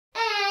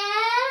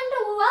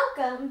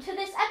welcome to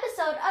this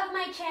episode of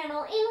my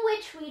channel in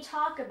which we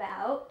talk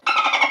about...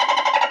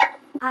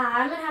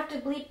 I'm gonna have to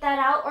bleep that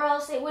out or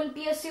else it wouldn't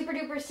be a super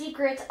duper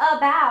secret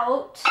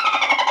about...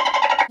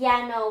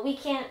 Yeah, no, we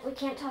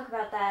can't talk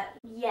about that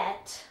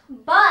yet.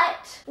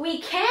 But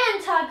we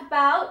can talk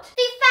about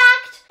the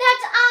fact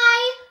that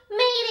I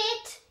made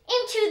it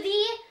into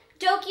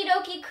the Doki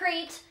Doki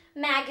Crate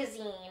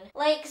magazine.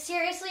 Like,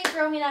 seriously,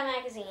 throw me that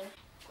magazine.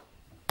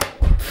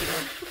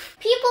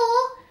 People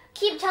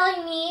keep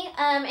telling me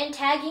and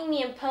tagging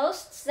me in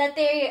posts that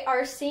they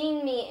are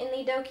seeing me in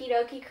the Doki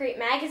Doki Crate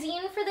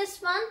magazine for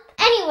this month.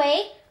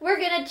 Anyway, we're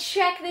gonna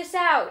check this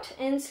out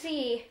and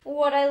see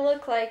what I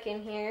look like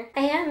in here.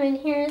 I am in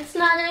here. It's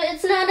not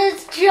a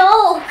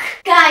joke.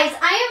 Guys,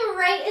 I am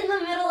right in the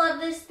middle of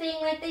this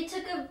thing. Like, they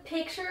took a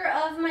picture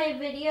of my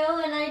video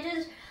and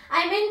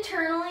I'm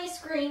internally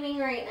screaming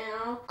right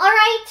now.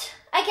 Alright,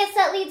 I guess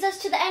that leads us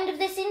to the end of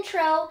this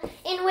intro,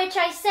 in which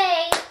I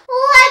say,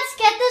 let's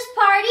get this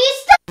party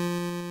started!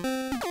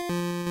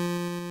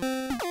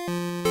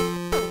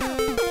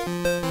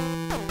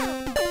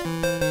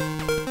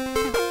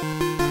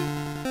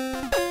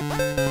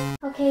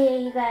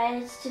 Okay, you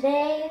guys,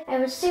 today I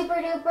have a super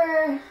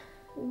duper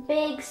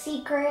big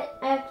secret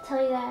I have to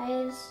tell you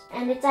guys.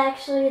 And it's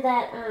actually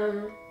that,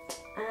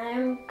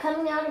 I'm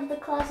coming out of the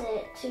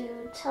closet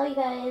to tell you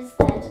guys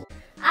that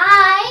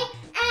I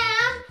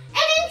am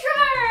an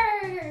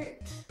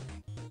introvert!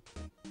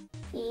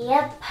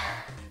 Yep,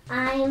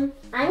 I'm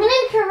an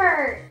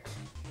introvert.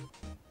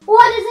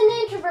 What is an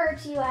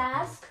introvert, you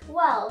ask?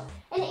 Well,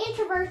 an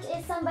introvert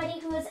is somebody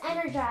who is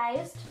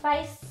energized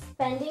by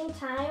spending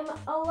time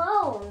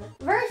alone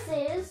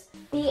versus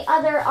the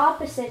other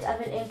opposite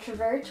of an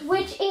introvert,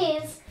 which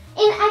is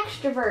an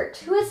extrovert,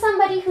 who is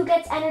somebody who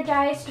gets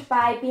energized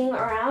by being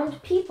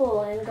around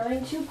people and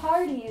going to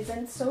parties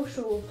and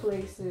social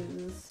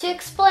places. To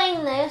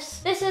explain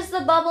this is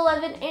the bubble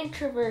of an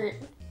introvert.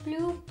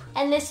 Bloop.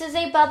 And this is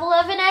a bubble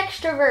of an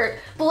extrovert.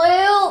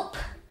 Bloop.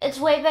 It's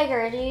way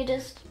bigger. Do you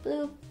just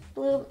bloop?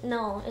 Bloop.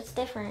 No, it's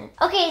different.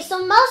 Okay,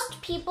 so most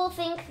people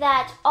think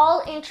that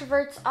all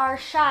introverts are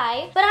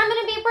shy, but I'm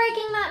gonna be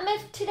breaking that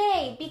myth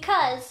today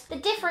because the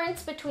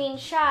difference between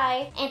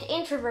shy and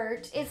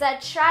introvert is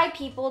that shy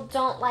people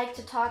don't like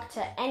to talk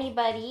to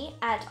anybody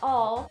at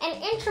all,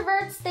 and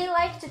introverts, they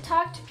like to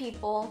talk to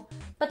people,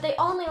 but they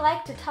only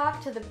like to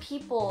talk to the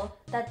people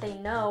that they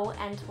know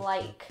and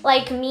like.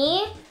 Like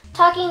me,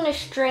 talking to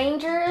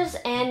strangers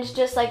and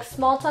just like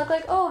small talk,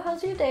 like, oh,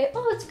 how's your day?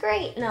 Oh, it's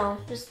great. No,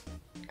 just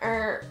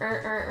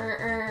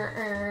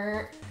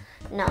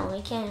No,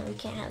 we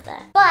can't have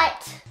that.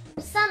 But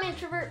some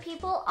introvert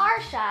people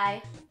are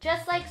shy,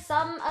 just like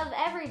some of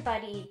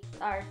everybody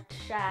are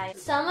shy.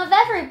 Some of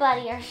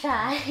everybody are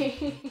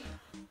shy.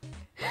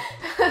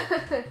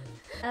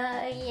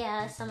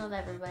 Yeah, some of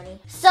everybody.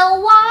 So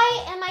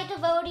why am I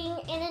devoting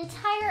an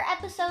entire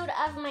episode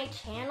of my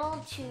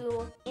channel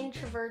to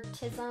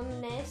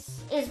introvertismness?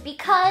 Is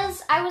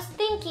because I was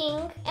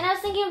thinking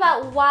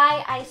about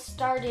why I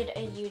started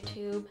a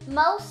YouTube.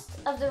 Most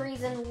of the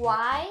reason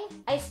why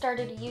I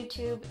started a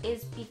YouTube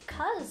is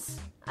because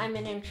I'm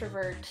an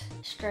introvert,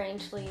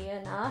 strangely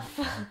enough.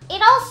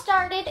 It all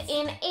started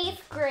in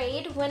 8th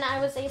grade when I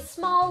was a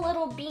small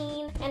little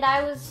bean and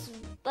I was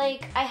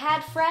like, I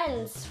had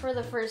friends for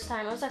the first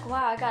time. I was like,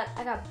 wow, I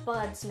got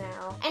buds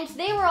now. And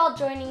they were all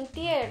joining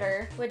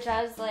theater, which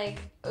I was like,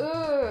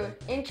 ooh,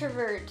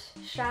 introvert,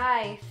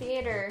 shy,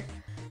 theater.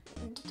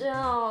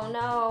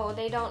 No,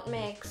 they don't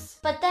mix.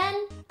 But then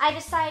I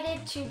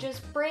decided to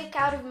just break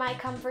out of my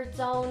comfort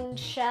zone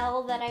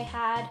shell that I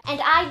had, and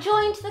I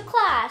joined the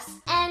class.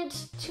 And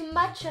to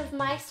much of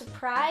my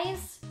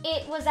surprise,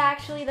 it was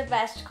actually the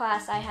best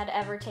class I had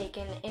ever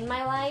taken in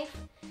my life.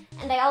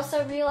 And I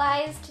also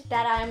realized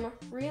that I'm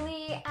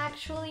really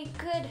actually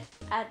good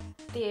at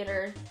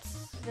theater.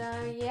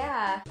 So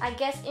yeah, I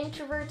guess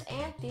introverts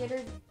and theater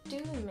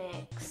do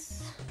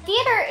mix.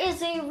 Theater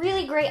is a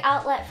really great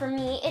outlet for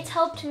me. It's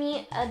helped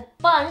me a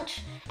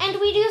bunch, and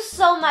we do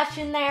so much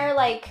in there,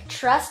 like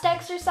trust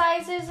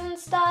exercises and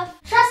stuff.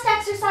 Trust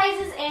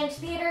exercises and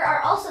theater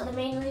are also the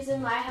main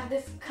reason why I have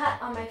this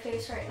cut on my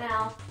face right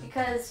now,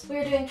 because we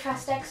were doing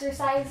trust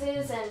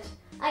exercises and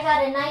I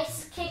got a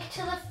nice kick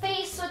to the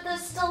face with the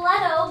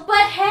stiletto,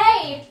 but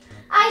hey,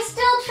 I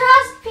still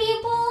trust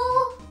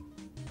people.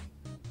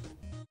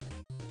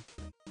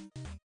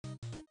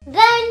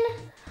 Then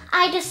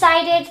I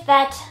decided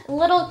that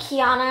little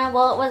Kiana,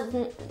 well, it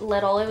wasn't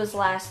little, it was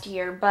last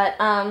year, but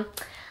I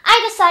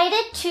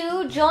decided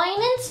to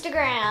join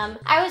Instagram.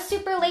 I was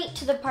super late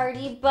to the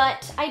party,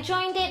 but I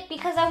joined it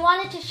because I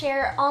wanted to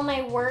share all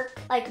my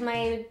work, like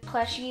my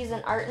plushies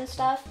and art and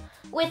stuff,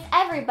 with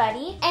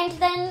everybody. And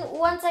then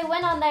once I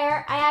went on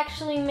there, I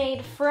actually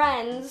made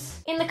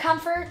friends in the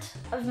comfort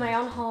of my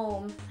own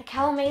home. Like,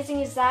 how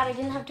amazing is that? I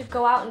didn't have to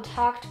go out and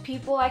talk to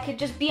people. I could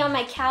just be on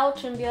my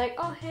couch and be like,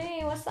 oh,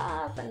 hey, what's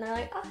up? And they're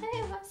like, oh,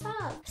 hey, what's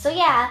up? So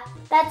yeah,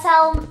 that's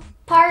how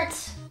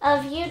part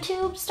of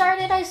YouTube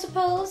started, I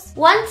suppose.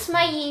 Once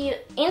my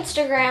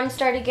Instagram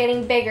started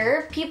getting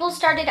bigger, people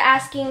started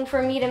asking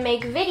for me to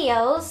make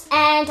videos,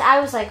 and I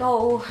was like,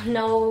 oh,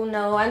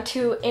 no, I'm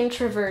too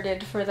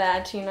introverted for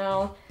that, you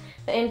know?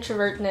 The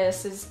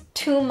introvertness is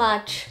too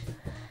much.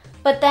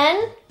 But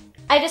then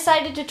I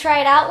decided to try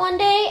it out one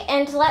day,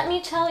 and let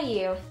me tell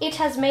you, it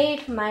has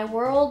made my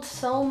world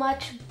so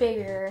much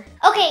bigger.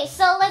 Okay,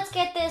 so let's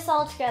get this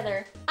all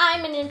together.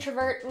 I'm an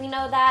introvert, we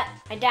know that.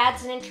 My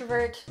dad's an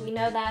introvert, we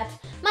know that.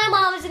 My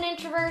mom is an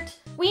introvert,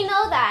 we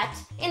know that.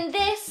 And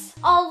this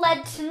all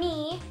led to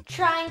me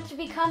trying to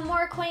become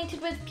more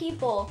acquainted with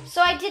people.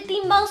 So I did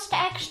the most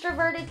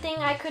extroverted thing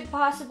I could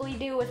possibly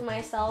do with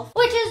myself,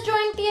 which is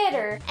join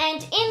theater.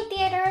 And in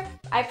theater,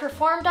 I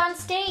performed on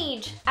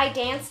stage. I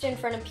danced in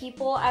front of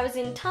people. I was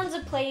in tons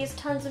of plays,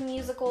 tons of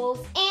musicals,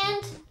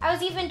 and I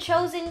was even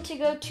chosen to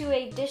go to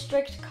a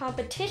district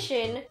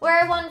competition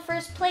where I won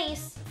first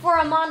place for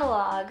a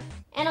monologue.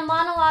 And a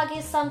monologue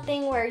is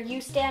something where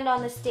you stand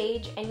on the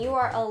stage and you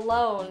are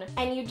alone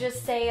and you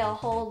just say a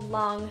whole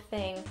long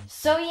thing.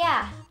 So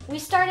yeah, we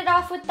started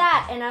off with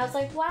that and I was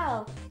like,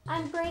 wow,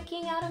 I'm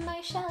breaking out of my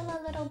shell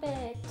a little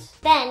bit.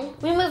 Then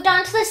we moved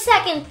on to the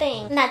second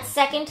thing. And that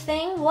second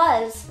thing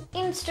was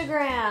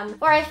Instagram,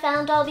 where I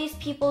found all these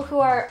people who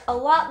are a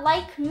lot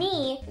like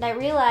me. And I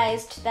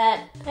realized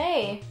that,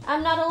 hey,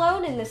 I'm not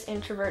alone in this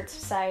introvert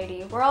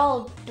society. We're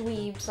all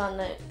dweebs on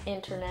the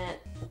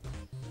internet.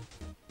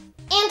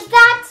 And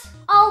that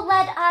all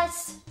led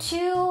us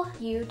to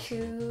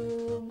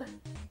YouTube.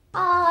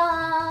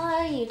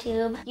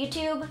 YouTube.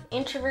 YouTube,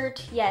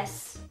 introvert,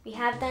 yes, we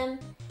have them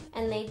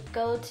and they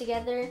go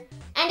together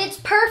and it's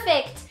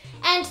perfect.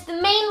 And the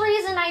main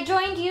reason I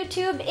joined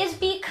YouTube is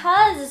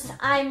because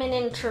I'm an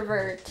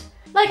introvert.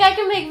 Like, I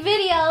can make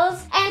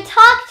videos and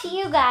talk to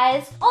you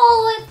guys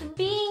all with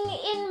being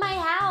in my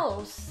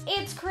house.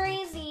 It's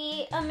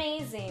crazy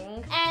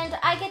amazing. And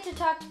I get to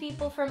talk to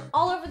people from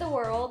all over the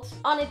world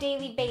on a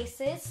daily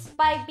basis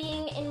by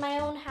being in my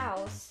own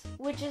house,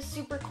 which is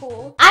super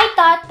cool. I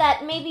thought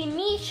that maybe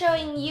me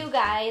showing you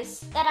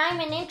guys that I'm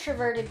an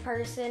introverted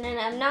person and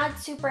I'm not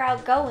super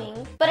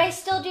outgoing, but I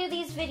still do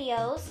these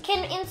videos,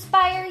 can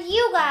inspire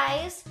you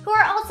guys who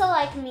are also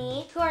like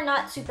me, who are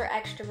not super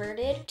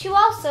extroverted, to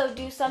also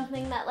do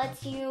something that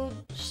lets you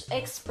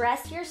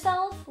express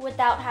yourself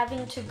without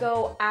having to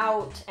go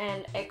out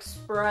and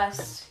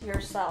express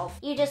yourself.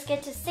 You just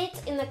get to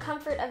sit in the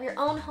comfort of your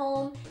own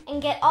home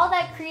and get all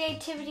that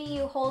creativity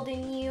you hold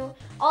in you,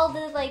 all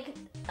the like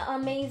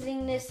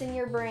amazingness in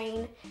your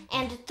brain,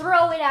 and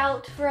throw it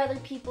out for other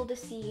people to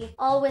see,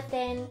 all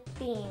within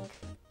being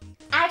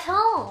at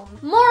home.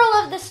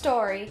 Moral of the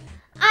story,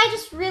 I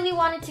just really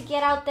wanted to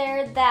get out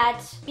there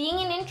that being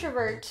an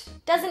introvert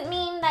doesn't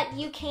mean that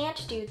you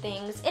can't do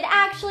things. It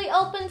actually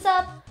opens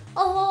up a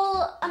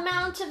whole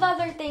amount of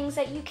other things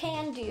that you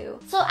can do.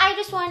 So I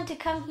just wanted to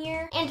come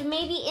here and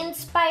maybe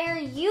inspire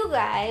you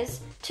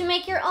guys to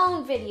make your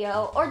own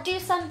video or do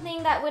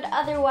something that would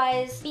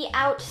otherwise be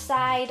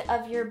outside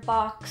of your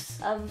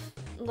box of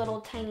little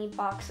tiny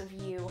box of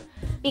you.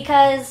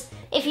 Because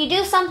if you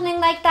do something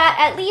like that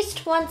at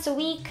least once a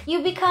week,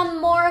 you become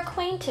more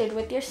acquainted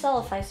with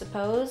yourself, I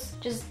suppose.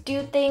 Just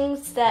do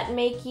things that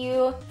make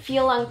you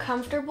feel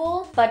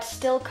uncomfortable, but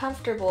still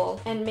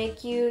comfortable, and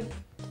make you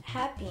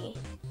happy.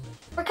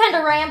 We're kind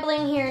of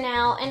rambling here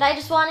now, and I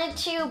just wanted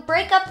to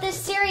break up this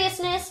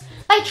seriousness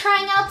by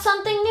trying out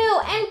something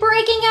new and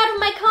breaking out of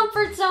my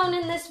comfort zone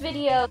in this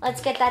video. Let's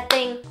get that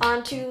thing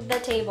onto the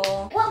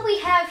table. What we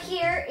have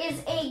here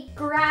is a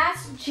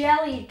grass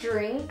jelly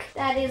drink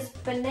that is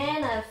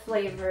banana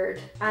flavored.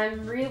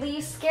 I'm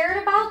really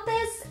scared about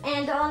this,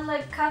 and on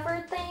the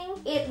cover thing,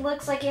 it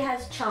looks like it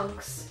has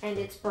chunks and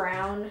it's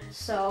brown.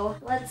 So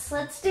let's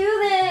do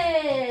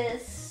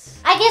this.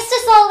 I guess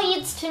this all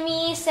leads to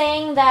me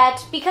saying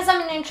that because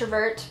I'm an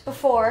introvert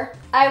before,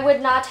 I would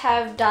not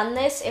have done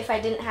this if I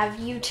didn't have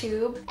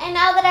YouTube. And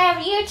now that I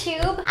have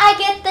YouTube, I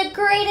get the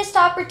greatest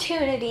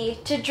opportunity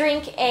to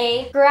drink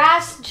a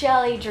grass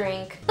jelly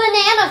drink,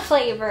 banana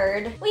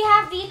flavored. We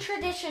have the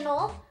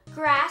traditional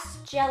grass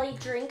jelly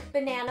drink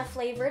banana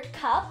flavored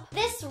cup.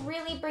 This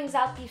really brings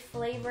out the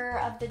flavor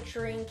of the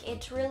drink.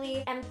 It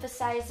really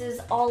emphasizes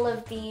all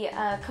of the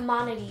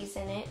commodities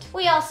in it.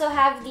 We also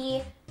have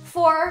the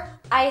 4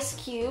 ice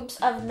cubes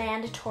of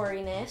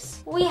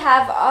mandatoriness. We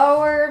have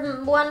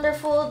our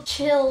wonderful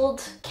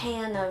chilled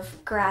can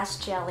of grass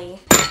jelly.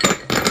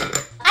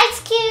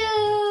 Ice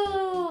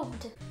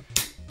cubed!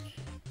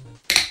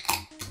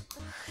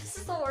 This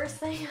is the worst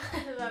thing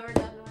I've ever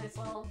done to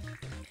myself.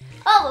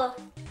 Oh,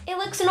 it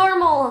looks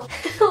normal.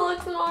 It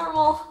looks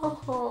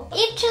normal.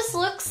 It just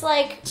looks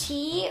like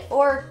tea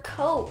or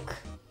Coke.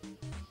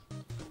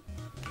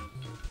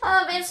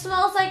 It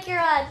smells like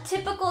your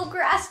typical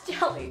grass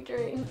jelly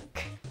drink.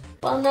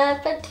 Bon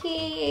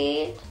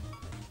appetit.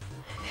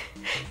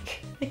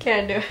 I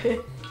can't do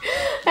it.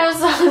 I'm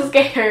so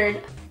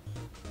scared.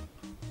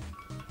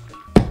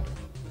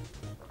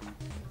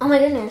 Oh my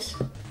goodness.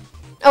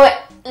 Oh wait,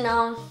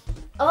 no.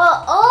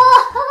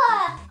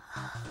 Oh!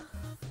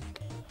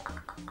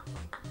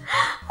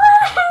 What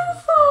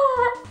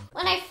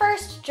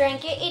first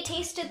drank it, it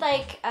tasted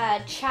like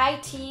chai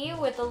tea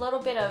with a little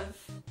bit of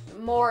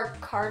more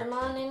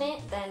cardamom in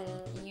it than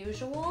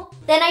usual.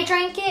 Then I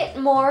drank it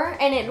more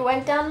and it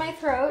went down my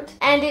throat,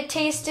 and it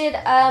tasted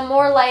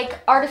more like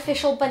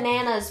artificial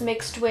bananas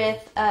mixed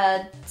with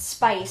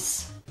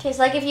spice. Tastes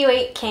like if you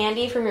ate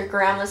candy from your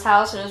grandma's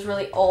house and it was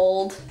really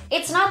old.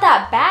 It's not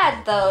that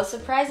bad though,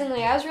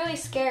 surprisingly. I was really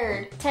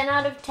scared. 10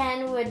 out of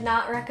 10 would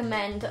not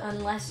recommend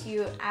unless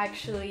you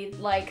actually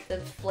like the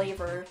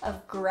flavor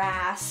of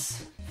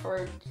grass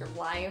for your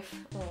life.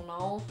 I don't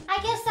know.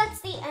 I guess that's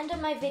the end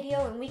of my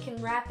video and we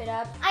can wrap it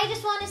up. I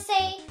just want to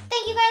say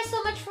thank you guys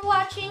so much for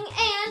watching,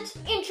 and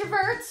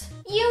introverts,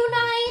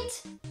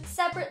 unite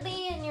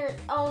separately in your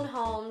own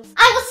homes.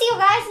 I will see you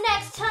guys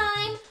next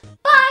time.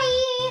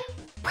 Bye!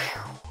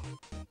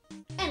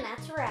 And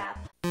that's a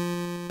wrap.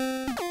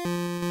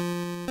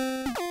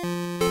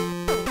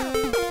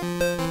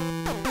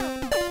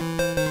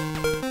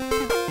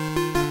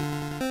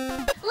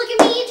 Look at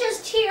me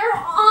just here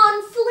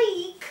on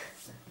fleek.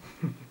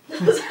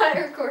 Was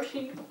I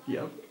recording?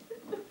 Yep.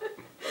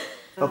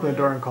 Open the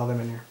door and call them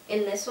in here.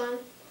 In this one?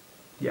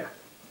 Yeah.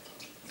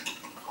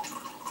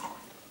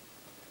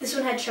 This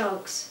one had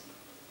chunks.